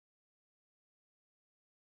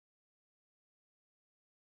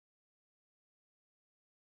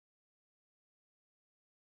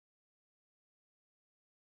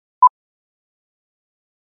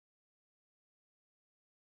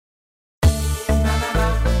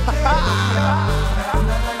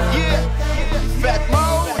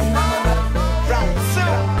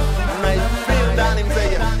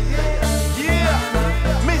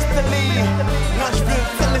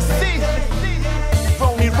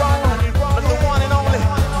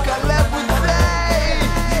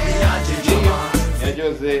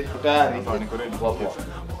Tayari. Wapo.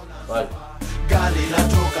 Bye. Gari la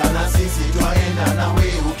toka na sisi twaenda na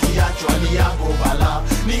we ukiachwa ni yako bala.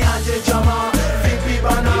 Niaje Jama, vipi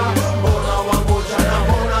bana? Mbona wangoja na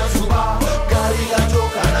mbona zuba? Gari la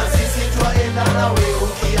toka na sisi twaenda na we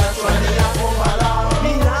ukiachwa ni yako bala.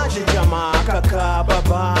 Niaje Jama, kaka,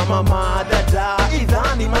 baba, mama, dada,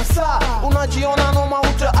 idhani masa. Unajiona noma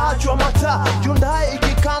utaachwa mata. Jundae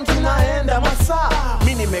ikikam tunaenda masa.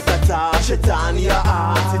 Mimi nimekataa shetani ya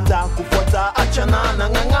sitakufuata achana na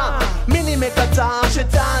nganga. Mimi nimekataa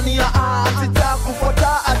shetani ya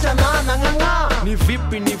sitakufuata achana na nganga. Ni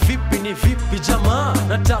vipi jamaa,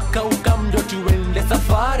 nataka ukamdo tuende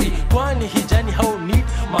safari. Kwani hijani hauni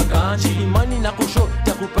maganji, imani na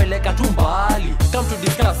kushota kupeleka tumbali. Come to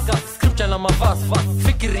discuss scripture na mavas.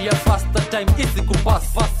 Fikiria faster time easy kupass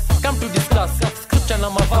fast. Come to discuss scripture na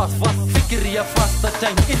mavas. Fikiria faster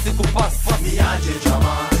time easy kupass fast. Niaje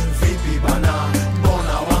Jama, vipi bana?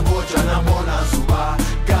 Mbona wangoja na mbona zuba?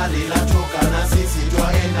 Gari la toka na sisi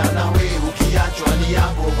twaenda na we ukiachwa ni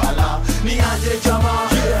yako bala. Niaje Jama,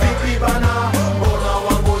 vipi bana? Mbona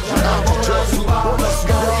wangoja na mbona zuba?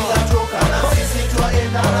 Gari la toka na sisi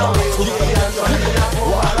twaenda na we ukiachwa ni yako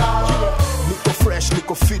bala. Niko fresh,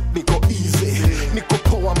 niko fit, niko easy. Niko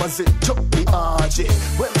poa manze, choki aje.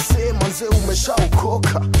 Wewe msee manze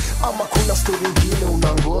umeshaokoka, ama kuna story nyingine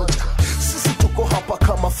unangoja? Sisi tuko hapa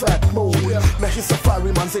kama Fatmod, na hii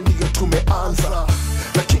safari manze ndiyo tumeanza.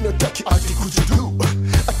 Lakini utaki ati kujidu,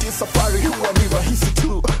 ati safari huwa ni rahisi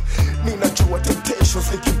tu. Ninajua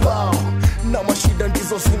temptations ni kibao, na mashida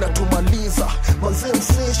ndizo zinatumaliza. Manze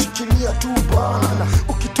msee shikilia tu bana,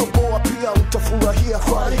 ukitoboa pia utafurahia.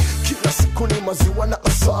 Kwani kila siku ni maziwa na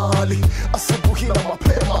asali, asubuhi na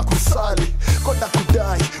mapema kusali. Koda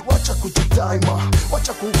kudai, wacha kujidai ma,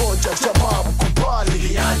 wacha kungoja jamaa mkubali.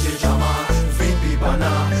 Niaje Jama, vipi bana?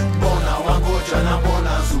 Mbona wangoja na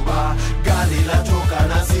mbona zuba? Gari la toka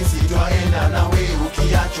na sisi twaenda na we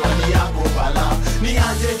ukiachwa ni yako bala.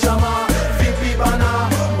 Niaje Jama, vipi bana?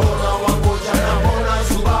 Mbona wangoja na mbona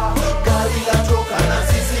zuba? Gari la toka na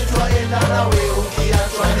sisi twaenda na we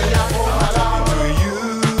ukiachwa ni yako bala. To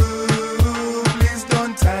you, please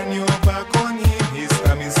don't turn your back on him. He's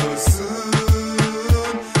coming so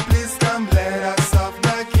soon. Please come, let us serve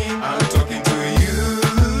the King. I'm talking to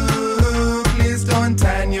you. Please don't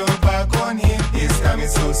turn your back on him. He's coming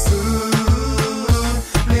so soon.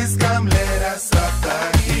 Please come, let us serve the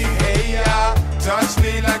King. Hey, yeah. Touch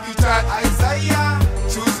me like you touch Isaiah.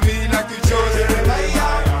 Choose me like you chose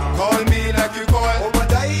Jeremiah. Call me like you call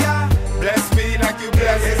Obadiah. Bless me like you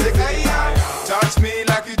bless Hezekiah. Touch me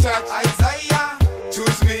like you touch Isaiah.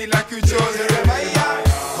 Choose me like you chose Jeremiah.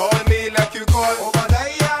 Call me like you call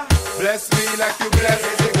Obadiah. Bless me like you bless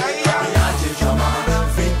Hezekiah. Niaje Jama,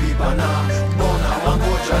 vipi bana? Mbona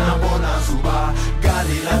wangoja na mbona zuba?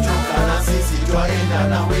 Gari la toka na sisi twaenda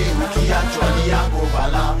na we ukiachwa ni yako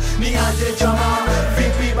bala. Niaje Jama,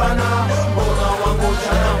 vipi bana? Mbona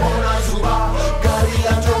wangoja na mbona zuba?